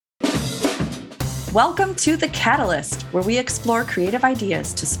Welcome to The Catalyst, where we explore creative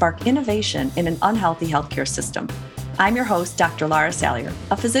ideas to spark innovation in an unhealthy healthcare system. I'm your host, Dr. Laura Salyer,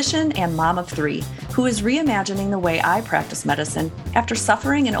 a physician and mom of three who is reimagining the way I practice medicine after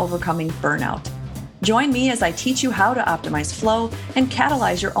suffering and overcoming burnout. Join me as I teach you how to optimize flow and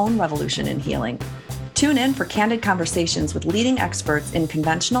catalyze your own revolution in healing. Tune in for candid conversations with leading experts in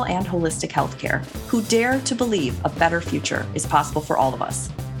conventional and holistic healthcare who dare to believe a better future is possible for all of us.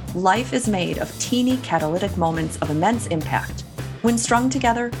 Life is made of teeny catalytic moments of immense impact. When strung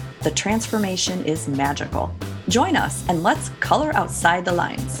together, the transformation is magical. Join us and let's color outside the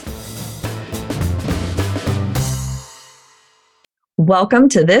lines. Welcome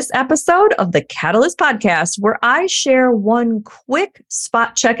to this episode of the Catalyst Podcast, where I share one quick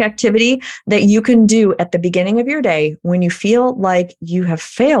spot check activity that you can do at the beginning of your day when you feel like you have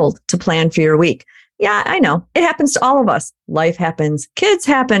failed to plan for your week. Yeah, I know. It happens to all of us. Life happens. Kids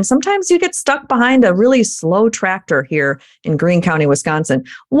happen. Sometimes you get stuck behind a really slow tractor here in Greene County, Wisconsin.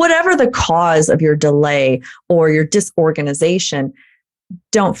 Whatever the cause of your delay or your disorganization,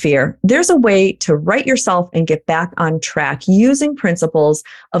 don't fear. There's a way to right yourself and get back on track using principles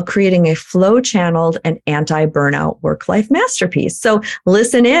of creating a flow-channeled and anti-burnout work-life masterpiece. So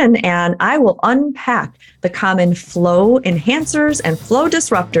listen in and I will unpack the common flow enhancers and flow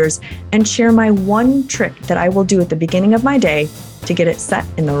disruptors and share my one trick that I will do at the beginning of my day to get it set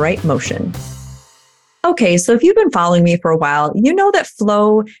in the right motion. Okay, so if you've been following me for a while, you know that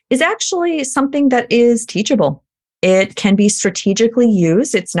flow is actually something that is teachable. It can be strategically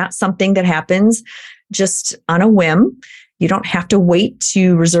used. It's not something that happens just on a whim. You don't have to wait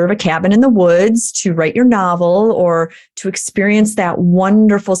to reserve a cabin in the woods to write your novel or to experience that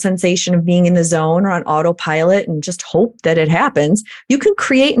wonderful sensation of being in the zone or on autopilot and just hope that it happens. You can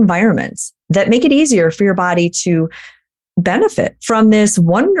create environments that make it easier for your body to benefit from this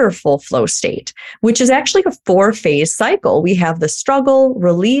wonderful flow state, which is actually a 4-phase cycle. We have the struggle,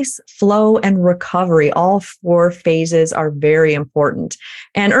 release, flow, and recovery. All 4 phases are very important.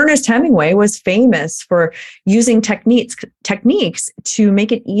 And Ernest Hemingway was famous for using techniques to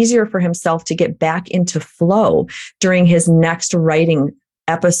make it easier for himself to get back into flow during his next writing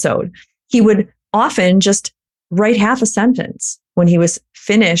episode. He would often just write half a sentence when he was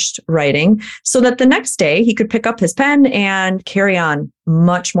finished writing so that the next day he could pick up his pen and carry on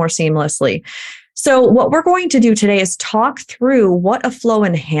much more seamlessly. So what we're going to do today is talk through what a flow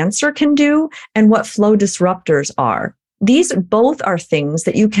enhancer can do and what flow disruptors are. These both are things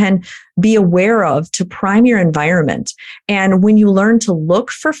that you can be aware of to prime your environment. And when you learn to look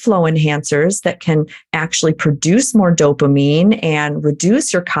for flow enhancers that can actually produce more dopamine and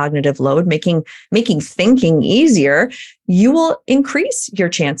reduce your cognitive load, making thinking easier, you will increase your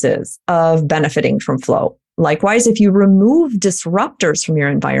chances of benefiting from flow. Likewise, if you remove disruptors from your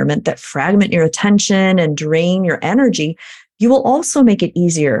environment that fragment your attention and drain your energy, you will also make it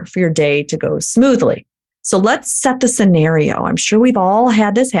easier for your day to go smoothly. So let's set the scenario. I'm sure we've all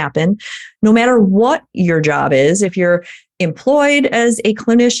had this happen. No matter what your job is, if you're employed as a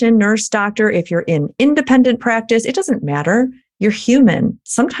clinician, nurse, doctor, if you're in independent practice, it doesn't matter. You're human.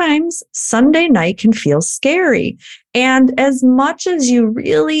 Sometimes Sunday night can feel scary. And as much as you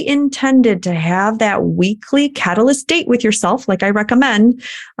really intended to have that weekly catalyst date with yourself, like I recommend,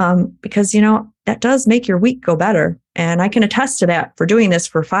 because, that does make your week go better. And I can attest to that for doing this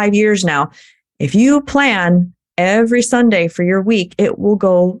for 5 years now. If you plan every Sunday for your week, it will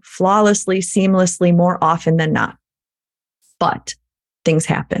go flawlessly, seamlessly more often than not. But things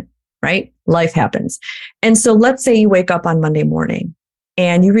happen, right? Life happens. And so let's say you wake up on Monday morning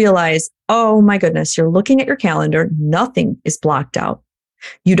and you realize, oh my goodness, you're looking at your calendar, nothing is blocked out.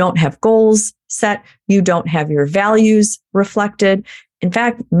 You don't have goals set. You don't have your values reflected. In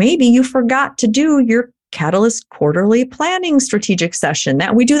fact, maybe you forgot to do your Catalyst quarterly planning strategic session.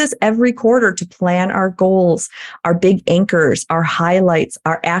 That we do this every quarter to plan our goals, our big anchors, our highlights,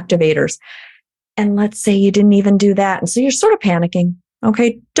 our activators. And let's say you didn't even do that. And so you're sort of panicking.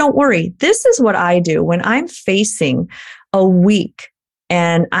 Okay, don't worry. This is what I do when I'm facing a week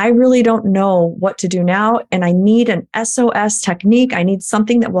and I really don't know what to do now. And I need an SOS technique. I need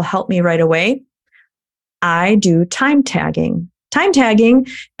something that will help me right away. I do time tagging. Time tagging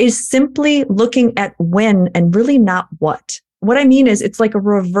is simply looking at when and really not what. What I mean is it's like a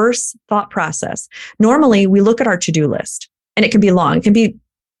reverse thought process. Normally, we look at our to-do list and it can be long. It can be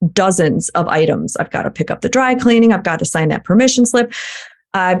dozens of items. I've got to pick up the dry cleaning. I've got to sign that permission slip.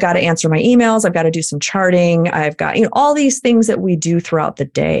 I've got to answer my emails. I've got to do some charting. I've got, all these things that we do throughout the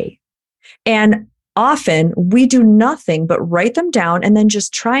day. And often we do nothing but write them down and then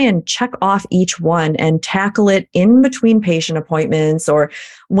just try and check off each one and tackle it in between patient appointments or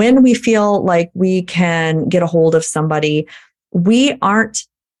when we feel like we can get a hold of somebody. We aren't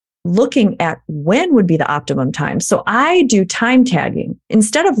looking at when would be the optimum time. So I do time tagging.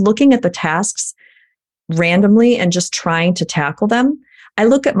 Instead of looking at the tasks randomly and just trying to tackle them, I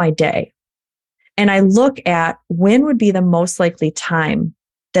look at my day and I look at when would be the most likely time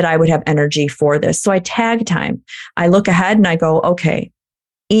that I would have energy for this. So I tag time. I look ahead and I go, okay,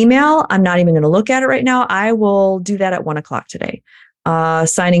 email, I'm not even going to look at it right now. I will do that at 1:00 today.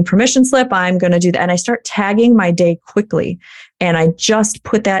 Signing permission slip, I'm going to do that. And I start tagging my day quickly. And I just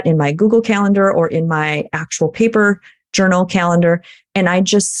put that in my Google Calendar or in my actual paper journal calendar. And I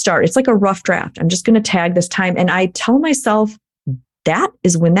just start. It's like a rough draft. I'm just going to tag this time. And I tell myself that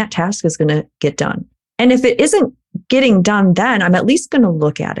is when that task is going to get done. And if it isn't getting done then, I'm at least going to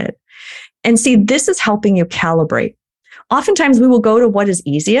look at it. And see, this is helping you calibrate. Oftentimes we will go to what is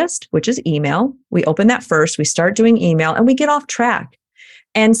easiest, which is email. We open that first, we start doing email and we get off track.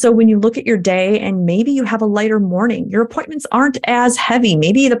 And so when you look at your day and maybe you have a lighter morning, your appointments aren't as heavy.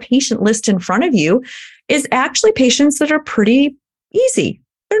 Maybe the patient list in front of you is actually patients that are pretty easy.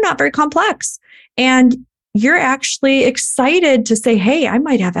 They're not very complex. And you're actually excited to say, hey, I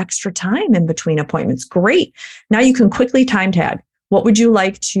might have extra time in between appointments. Great. Now you can quickly time tag. What would you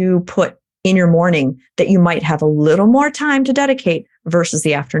like to put in your morning that you might have a little more time to dedicate versus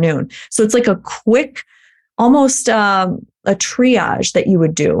the afternoon? So it's like a quick, almost a triage that you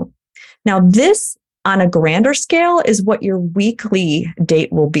would do. Now, this on a grander scale is what your weekly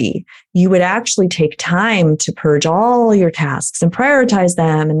date will be. You would actually take time to purge all your tasks and prioritize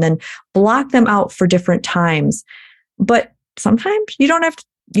them and then block them out for different times. But sometimes you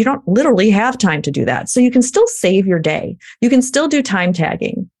don't literally have time to do that. So you can still save your day. You can still do time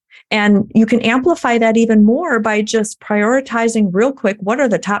tagging. And you can amplify that even more by just prioritizing real quick. What are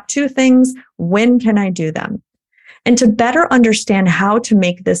the top 2 things? When can I do them? And to better understand how to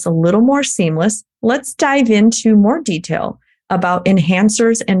make this a little more seamless, let's dive into more detail about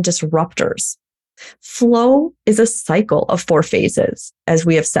enhancers and disruptors. Flow is a cycle of 4 phases, as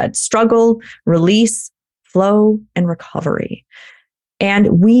we have said: struggle, release, flow, and recovery.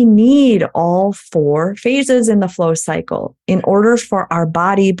 And we need all 4 phases in the flow cycle in order for our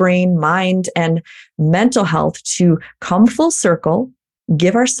body, brain, mind, and mental health to come full circle,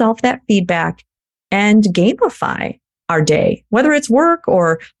 give ourselves that feedback, and gamify our day, whether it's work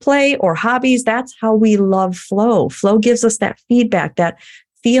or play or hobbies. That's how we love flow. Flow gives us that feedback, that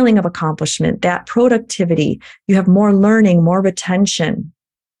feeling of accomplishment, that productivity. You have more learning, more retention,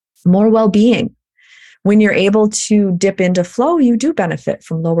 more well-being. When you're able to dip into flow, you do benefit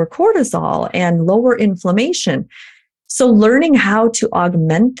from lower cortisol and lower inflammation. So learning how to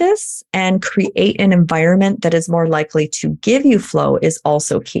augment this and create an environment that is more likely to give you flow is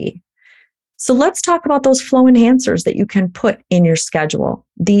also key. So let's talk about those flow enhancers that you can put in your schedule.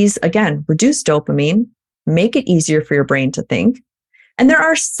 These, again, reduce dopamine, make it easier for your brain to think. And there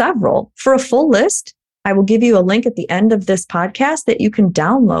are several. For a full list, I will give you a link at the end of this podcast that you can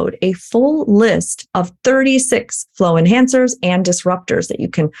download a full list of 36 flow enhancers and disruptors that you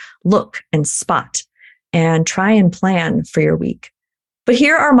can look and spot and try and plan for your week. But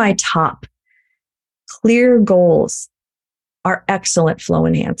here are my top. Clear goals are excellent flow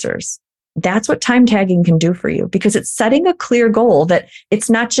enhancers. That's what time tagging can do for you, because it's setting a clear goal that it's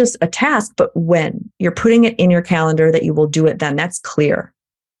not just a task, but when you're putting it in your calendar that you will do it then. That's clear.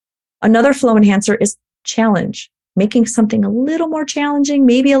 Another flow enhancer is challenge, making something a little more challenging,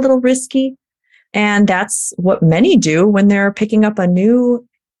 maybe a little risky. And that's what many do when they're picking up a new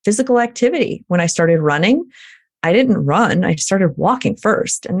physical activity. When I started running, I didn't run. I started walking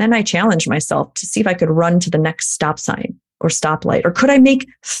first. And then I challenged myself to see if I could run to the next stop sign or stoplight, or could I make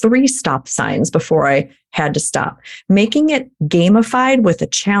 3 stop signs before I had to stop? Making it gamified with a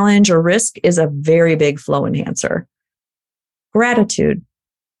challenge or risk is a very big flow enhancer. Gratitude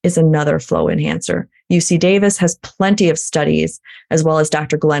is another flow enhancer. UC Davis has plenty of studies, as well as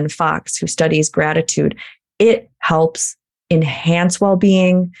Dr. Glenn Fox, who studies gratitude. It helps enhance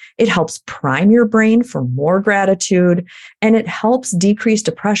well-being. It helps prime your brain for more gratitude, and it helps decrease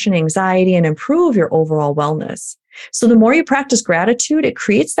depression, anxiety, and improve your overall wellness. So the more you practice gratitude, it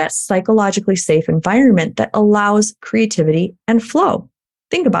creates that psychologically safe environment that allows creativity and flow.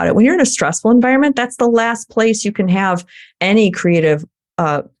 Think about it. When you're in a stressful environment, that's the last place you can have any creative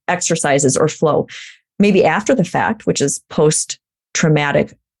exercises or flow. Maybe after the fact, which is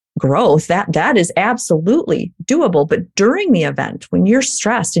post-traumatic growth, that is absolutely doable. But during the event, when you're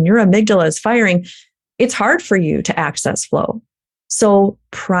stressed and your amygdala is firing, it's hard for you to access flow. So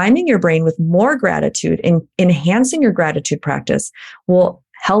priming your brain with more gratitude and enhancing your gratitude practice will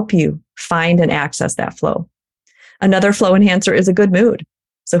help you find and access that flow. Another flow enhancer is a good mood.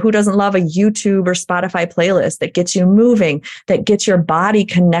 So who doesn't love a YouTube or Spotify playlist that gets you moving, that gets your body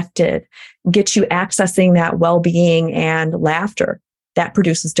connected, gets you accessing that well-being and laughter? That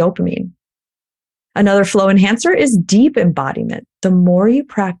produces dopamine. Another flow enhancer is deep embodiment. The more you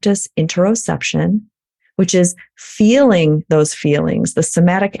practice interoception, which is feeling those feelings, the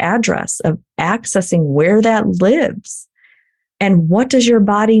somatic address of accessing where that lives, and what does your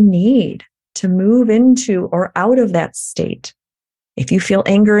body need to move into or out of that state. If you feel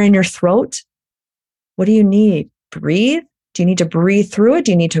anger in your throat, what do you need? Breathe? Do you need to breathe through it?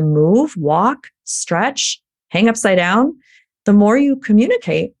 Do you need to move, walk, stretch, hang upside down? The more you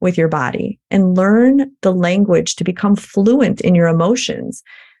communicate with your body and learn the language to become fluent in your emotions,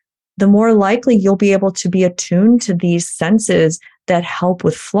 the more likely you'll be able to be attuned to these senses that help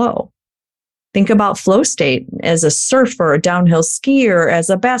with flow. Think about flow state as a surfer, a downhill skier, as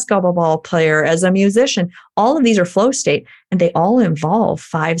a basketball player, as a musician. All of these are flow state, and they all involve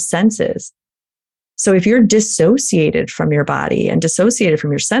 5 senses. So if you're dissociated from your body and dissociated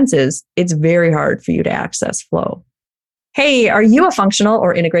from your senses, it's very hard for you to access flow. Hey, are you a functional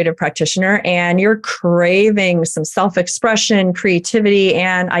or integrative practitioner and you're craving some self-expression, creativity,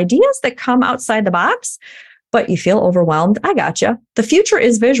 and ideas that come outside the box, but you feel overwhelmed? I gotcha. The future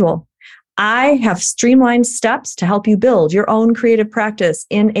is visual. I have streamlined steps to help you build your own creative practice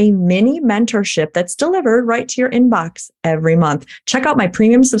in a mini mentorship that's delivered right to your inbox every month. Check out my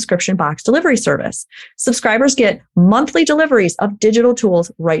premium subscription box delivery service. Subscribers get monthly deliveries of digital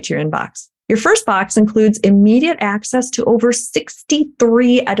tools right to your inbox. Your first box includes immediate access to over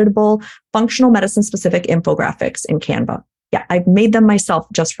 63 editable functional medicine specific infographics in Canva. Yeah, I've made them myself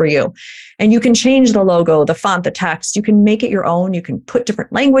just for you. And you can change the logo, the font, the text. You can make it your own. You can put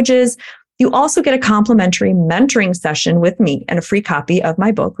different languages. You also get a complimentary mentoring session with me and a free copy of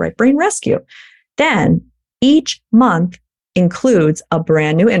my book, Right Brain Rescue. Then each month includes a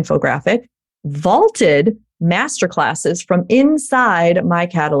brand new infographic, vaulted masterclasses from inside my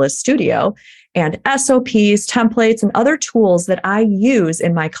Catalyst studio, and SOPs, templates, and other tools that I use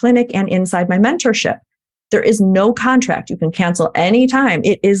in my clinic and inside my mentorship. There is no contract. You can cancel anytime.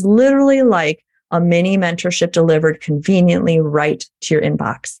 It is literally like a mini mentorship delivered conveniently right to your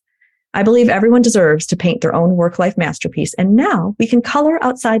inbox. I believe everyone deserves to paint their own work-life masterpiece, and now we can color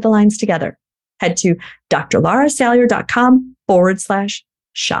outside the lines together. Head to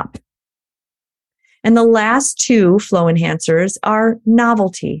drlarasalyer.com/shop. And the last 2 flow enhancers are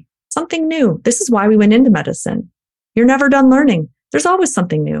novelty, something new. This is why we went into medicine. You're never done learning. There's always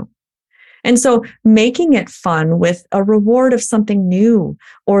something new. And so making it fun with a reward of something new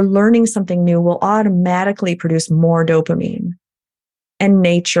or learning something new will automatically produce more dopamine. And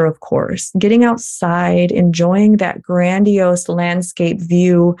nature, of course, getting outside, enjoying that grandiose landscape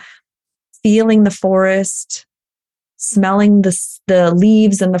view, feeling the forest, smelling the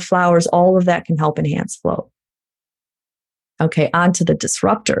leaves and the flowers, all of that can help enhance flow. Okay, on to the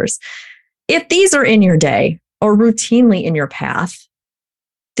disruptors. If these are in your day or routinely in your path,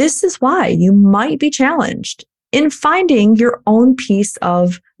 this is why you might be challenged in finding your own piece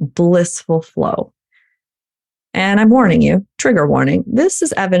of blissful flow. And I'm warning you, trigger warning, this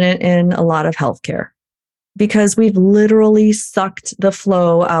is evident in a lot of healthcare because we've literally sucked the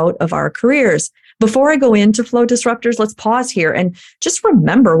flow out of our careers. Before I go into flow disruptors, let's pause here and just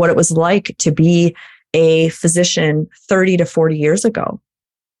remember what it was like to be a physician 30 to 40 years ago.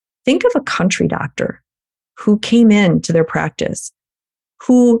 Think of a country doctor who came into their practice,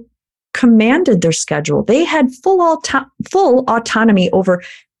 who commanded their schedule. They had full autonomy over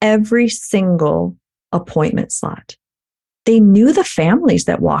every single appointment slot. They knew the families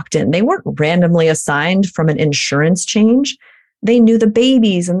that walked in. They weren't randomly assigned from an insurance change. They knew the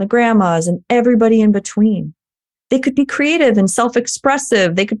babies and the grandmas and everybody in between. They could be creative and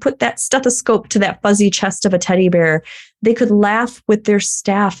self-expressive. They could put that stethoscope to that fuzzy chest of a teddy bear. They could laugh with their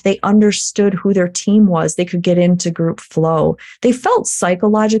staff. They understood who their team was. They could get into group flow. They felt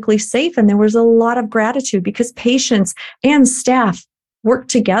psychologically safe, and there was a lot of gratitude because patients and staff worked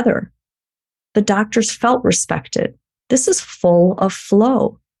together. The doctors felt respected. This is full of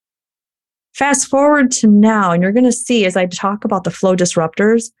flow. Fast forward to now, and you're going to see as I talk about the flow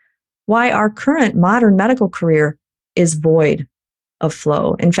disruptors, why our current modern medical career is void of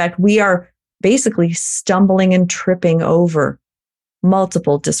flow. In fact, we are basically stumbling and tripping over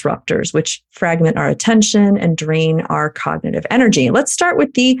multiple disruptors, which fragment our attention and drain our cognitive energy. Let's start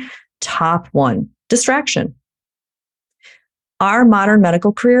with the top one, distraction. Our modern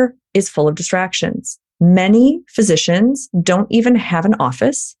medical career is full of distractions. Many physicians don't even have an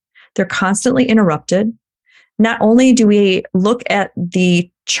office. They're constantly interrupted. Not only do we look at the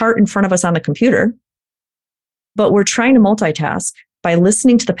chart in front of us on the computer, but we're trying to multitask by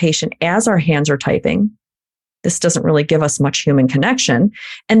listening to the patient as our hands are typing. This doesn't really give us much human connection.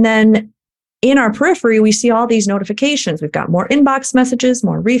 And then in our periphery, we see all these notifications. We've got more inbox messages,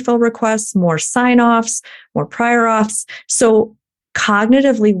 more refill requests, more sign-offs, more prior auths. So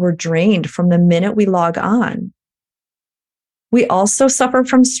cognitively, we're drained from the minute we log on. We also suffer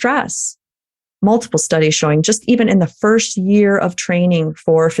from stress. Multiple studies showing just even in the first year of training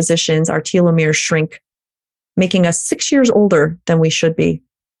for physicians, our telomeres shrink, making us 6 years older than we should be.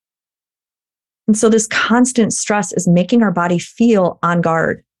 And so this constant stress is making our body feel on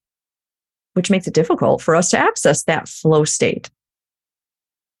guard, which makes it difficult for us to access that flow state.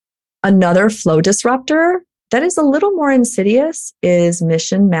 Another flow disruptor that is a little more insidious is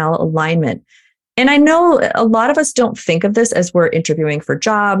mission malalignment. And I know a lot of us don't think of this as we're interviewing for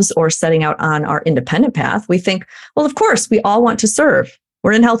jobs or setting out on our independent path. We think, well, of course, we all want to serve.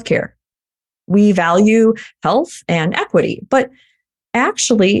 We're in healthcare. We value health and equity. But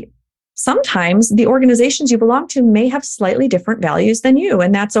actually, sometimes the organizations you belong to may have slightly different values than you,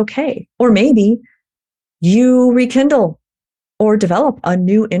 and that's okay. Or maybe you rekindle or develop a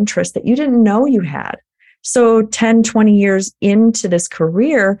new interest that you didn't know you had. So 10, 20 years into this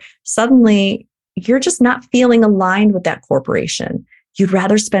career, suddenly you're just not feeling aligned with that corporation. You'd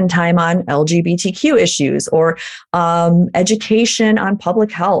rather spend time on LGBTQ issues or education on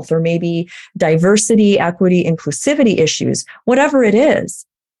public health, or maybe diversity, equity, inclusivity issues, whatever it is.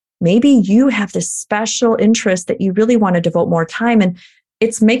 Maybe you have this special interest that you really want to devote more time, and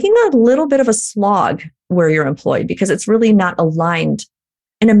it's making a little bit of a slog where you're employed because it's really not aligned.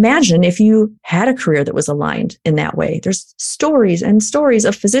 And imagine if you had a career that was aligned in that way. There's stories and stories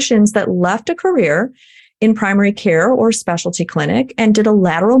of physicians that left a career in primary care or specialty clinic and did a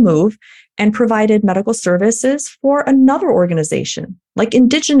lateral move and provided medical services for another organization, like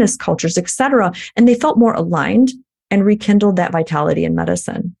indigenous cultures, et cetera. And they felt more aligned and rekindled that vitality in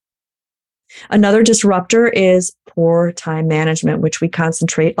medicine. Another disruptor is poor time management, which we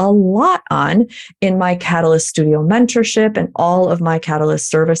concentrate a lot on in my Catalyst Studio mentorship and all of my Catalyst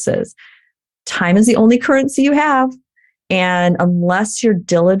services. Time is the only currency you have. And unless you're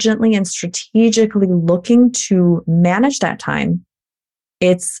diligently and strategically looking to manage that time,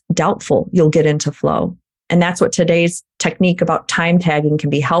 it's doubtful you'll get into flow. And that's what today's technique about time tagging can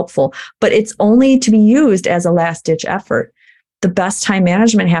be helpful, but it's only to be used as a last-ditch effort. The best time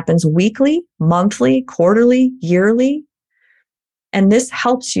management happens weekly, monthly, quarterly, yearly. And this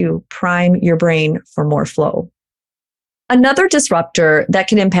helps you prime your brain for more flow. Another disruptor that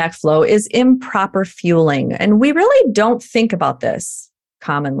can impact flow is improper fueling. And we really don't think about this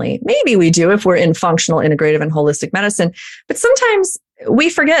commonly. Maybe we do if we're in functional, integrative, and holistic medicine. But sometimes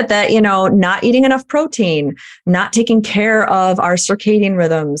we forget that, not eating enough protein, not taking care of our circadian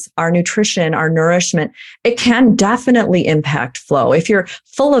rhythms, our nutrition, our nourishment, it can definitely impact flow. If you're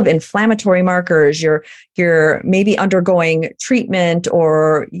full of inflammatory markers, you're maybe undergoing treatment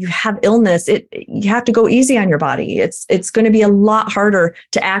or you have illness, you have to go easy on your body. It's going to be a lot harder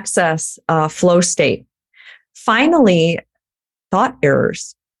to access flow state. Finally, thought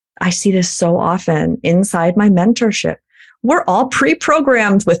errors. I see this so often inside my mentorship. We're all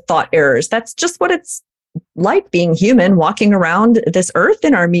pre-programmed with thought errors. That's just what it's like being human, walking around this earth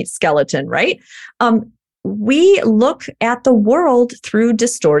in our meat skeleton, right? We look at the world through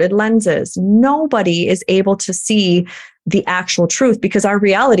distorted lenses. Nobody is able to see the actual truth because our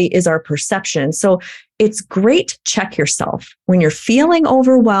reality is our perception. So it's great to check yourself. When you're feeling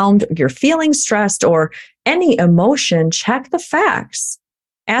overwhelmed, you're feeling stressed, or any emotion, check the facts.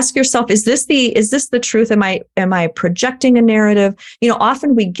 Ask yourself, is this the truth? Am I projecting a narrative?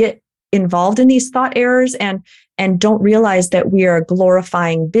 Often we get involved in these thought errors and don't realize that we are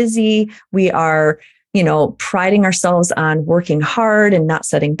glorifying busy. We are, priding ourselves on working hard and not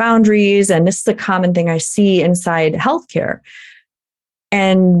setting boundaries. And this is a common thing I see inside healthcare.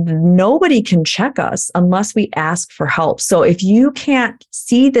 And nobody can check us unless we ask for help. So if you can't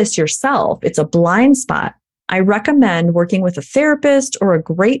see this yourself, it's a blind spot. I recommend working with a therapist or a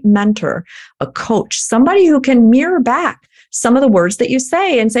great mentor, a coach, somebody who can mirror back some of the words that you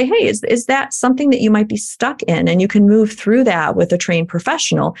say and say, hey, is that something that you might be stuck in? And you can move through that with a trained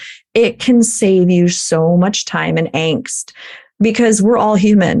professional. It can save you so much time and angst because we're all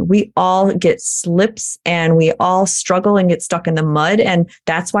human. We all get slips and we all struggle and get stuck in the mud. And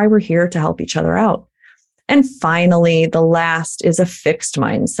that's why we're here to help each other out. And finally, the last is a fixed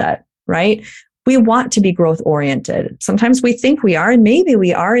mindset, right? We want to be growth oriented. Sometimes we think we are, and maybe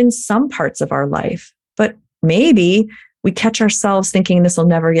we are in some parts of our life. But maybe we catch ourselves thinking this will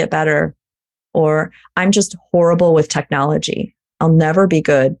never get better, or I'm just horrible with technology. I'll never be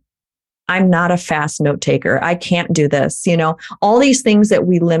good. I'm not a fast note taker. I can't do this. All these things that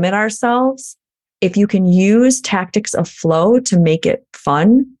we limit ourselves. If you can use tactics of flow to make it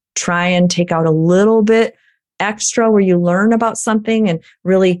fun, try and take out a little bit extra where you learn about something and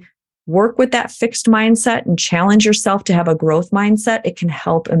really work with that fixed mindset and challenge yourself to have a growth mindset, it can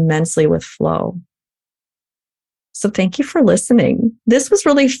help immensely with flow. So thank you for listening. This was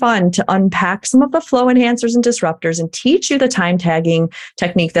really fun to unpack some of the flow enhancers and disruptors and teach you the time tagging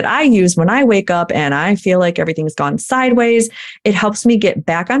technique that I use when I wake up and I feel like everything's gone sideways. It helps me get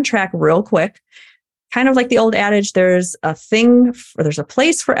back on track real quick. Kind of like the old adage, there's a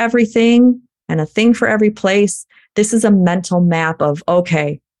place for everything and a thing for every place. This is a mental map of,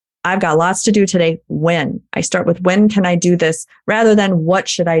 okay, I've got lots to do today. When? I start with when can I do this rather than what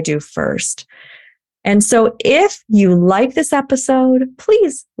should I do first? And so if you like this episode,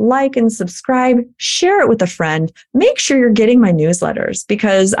 please like and subscribe, share it with a friend. Make sure you're getting my newsletters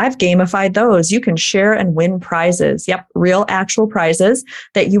because I've gamified those. You can share and win prizes. Yep, real actual prizes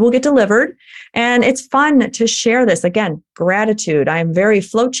that you will get delivered. And it's fun to share this. Again, gratitude. I am very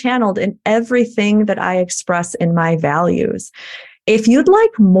flow channeled in everything that I express in my values. If you'd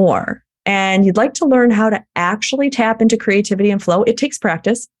like more and you'd like to learn how to actually tap into creativity and flow, it takes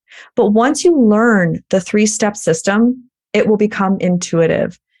practice. But once you learn the 3-step system, it will become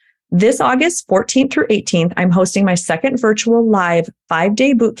intuitive. This August 14th through 18th, I'm hosting my second virtual live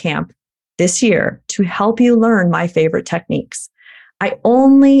 5-day bootcamp this year to help you learn my favorite techniques. I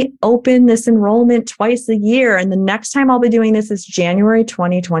only open this enrollment twice a year, and the next time I'll be doing this is January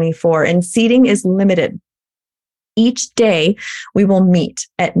 2024, and seating is limited. Each day, we will meet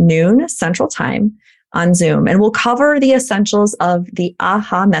at noon Central Time on Zoom, and we'll cover the essentials of the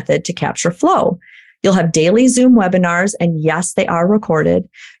AHA method to capture flow. You'll have daily Zoom webinars, and yes, they are recorded.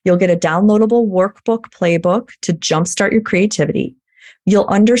 You'll get a downloadable workbook playbook to jumpstart your creativity. You'll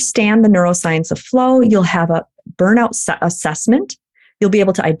understand the neuroscience of flow. You'll have a burnout assessment. You'll be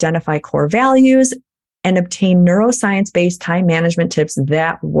able to identify core values and obtain neuroscience-based time management tips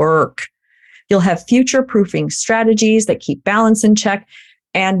that work. You'll have future-proofing strategies that keep balance in check,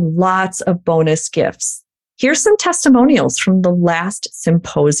 and lots of bonus gifts. Here's some testimonials from the last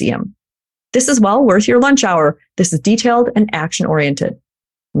symposium. This is well worth your lunch hour. This is detailed and action-oriented.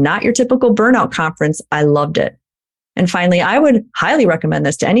 Not your typical burnout conference. I loved it. And finally, I would highly recommend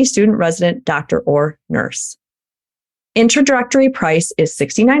this to any student, resident, doctor, or nurse. Introductory price is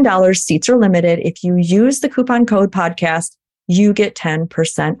 $69. Seats are limited. If you use the coupon code podcast, you get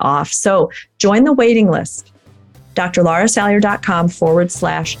 10% off. So join the waiting list.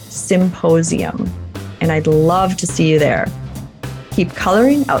 drlaurasalyer.com/symposium. And I'd love to see you there. Keep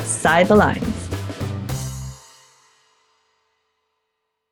coloring outside the lines.